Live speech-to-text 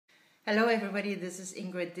Hello everybody, this is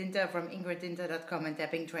Ingrid Dinter from ingriddinter.com and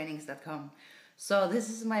tappingtrainings.com. So this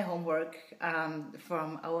is my homework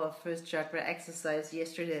from our first chakra exercise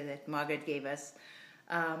yesterday that Margaret gave us.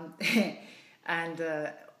 I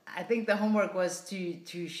think the homework was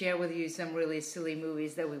to share with you some really silly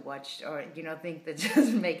movies that we watched, or think that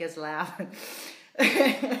just make us laugh.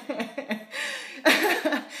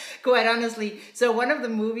 Quite honestly, so one of the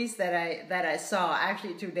movies that I saw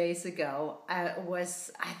actually 2 days ago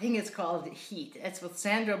was, I think it's called Heat. It's with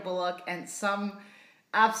Sandra Bullock and some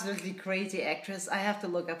absolutely crazy actress. I have to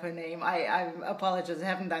look up her name. I apologize, I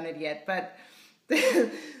haven't done it yet. But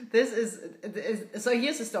so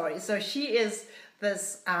here's the story. So she is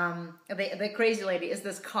this the crazy lady is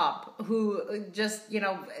this cop who just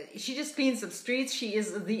she just cleans up streets. She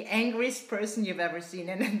is the angriest person you've ever seen,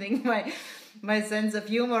 and I think my sense of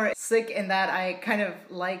humor is sick in that I kind of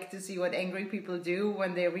like to see what angry people do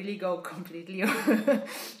when they really go completely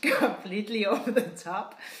completely over the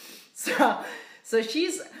top. So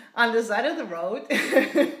she's on the side of the road,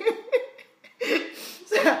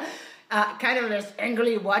 kind of just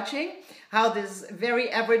angrily watching how this very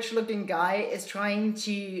average looking guy is trying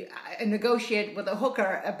to negotiate with a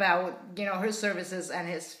hooker about, her services and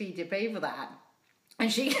his fee to pay for that.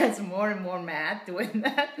 And she gets more and more mad doing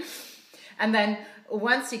that. And then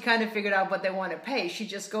once he kind of figured out what they want to pay, she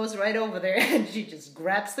just goes right over there and she just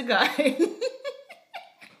grabs the guy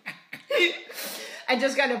and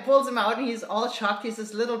just kind of pulls him out, and he's all shocked. He's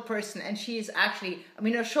this little person, and she's actually,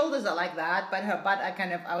 her shoulders are like that, but her butt are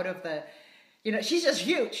kind of out of the, she's just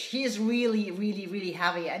huge. She is really, really, really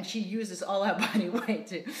heavy, and she uses all her body weight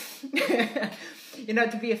to,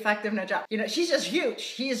 to be effective in her job. She's just huge.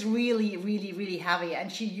 She is really, really, really heavy, and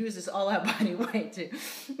she uses all her body weight to,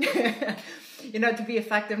 to be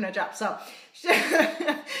effective in her job.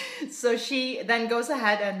 So she then goes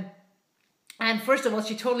ahead and first of all,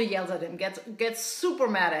 she totally yells at him, gets super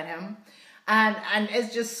mad at him, and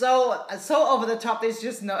it's just so over the top. There's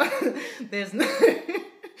just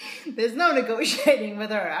there's no negotiating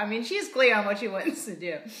with her. She's clear on what she wants to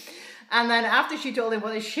do. And then after she told him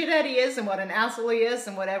what a shithead he is and what an asshole he is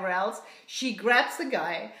and whatever else, she grabs the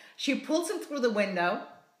guy, she pulls him through the window.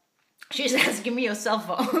 She says, "Give me your cell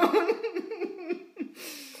phone."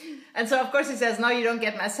 And so, of course, he says, "No, you don't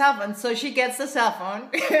get my cell phone." So she gets the cell phone.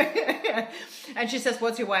 And she says,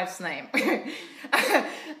 "What's your wife's name?"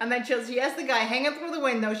 And then she has the guy hanging through the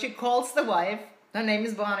window. She calls the wife. Her name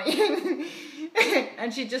is Bonnie.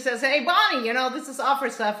 And she just says, "Hey, Bonnie, this is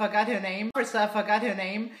Officer. I forgot her name. I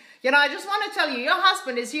just want to tell you, your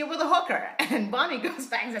husband is here with a hooker." And Bonnie goes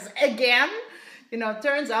back and says, "Again?"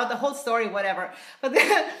 Turns out the whole story, whatever. But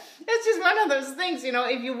it's just one of those things,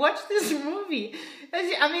 if you watch this movie,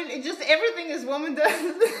 it just everything this woman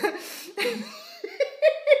does.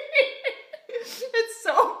 It's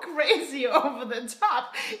so crazy over the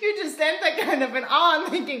top. You just stand there kind of in awe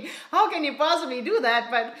and thinking, how can you possibly do that?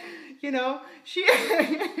 But, she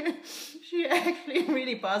actually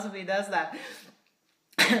really possibly does that.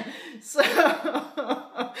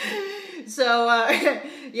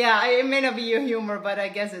 Yeah, it may not be your humor, but I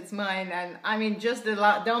guess it's mine. And just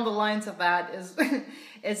down the lines of that is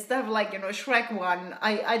stuff like, Shrek 1.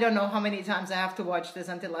 I don't know how many times I have to watch this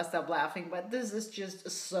until I stop laughing, but this is just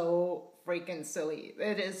so freaking silly.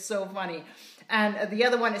 It is so funny. And the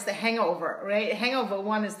other one is The Hangover, right? Hangover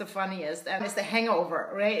 1 is the funniest, and it's The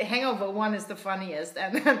Hangover, right? Hangover 1 is the funniest,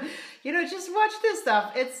 and then, just watch this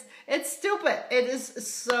stuff. It's stupid. It is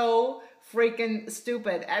so freaking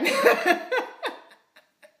stupid, and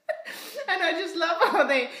and I just love how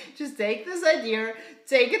they just take this idea,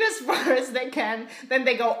 take it as far as they can, then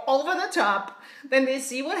they go over the top, then they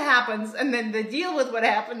see what happens, and then they deal with what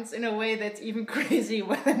happens in a way that's even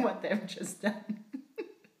crazier than what they've just done.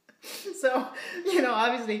 So,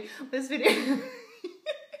 obviously, this video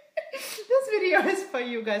is for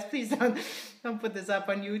you guys. Please don't put this up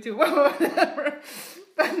on YouTube or whatever.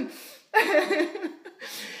 But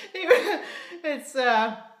it's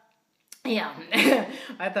yeah,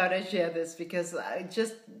 I thought I'd share this because I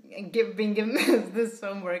just been given this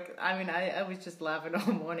homework. I was just laughing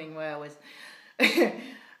all morning while I was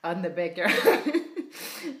on the backyard,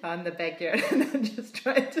 and I just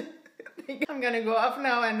tried to think I'm gonna go off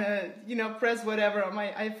now and press whatever on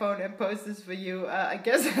my iPhone and post this for you. I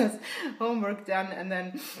guess that's homework done, and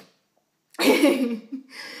then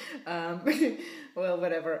well,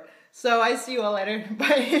 whatever. So I see you all later.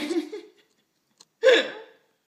 Bye.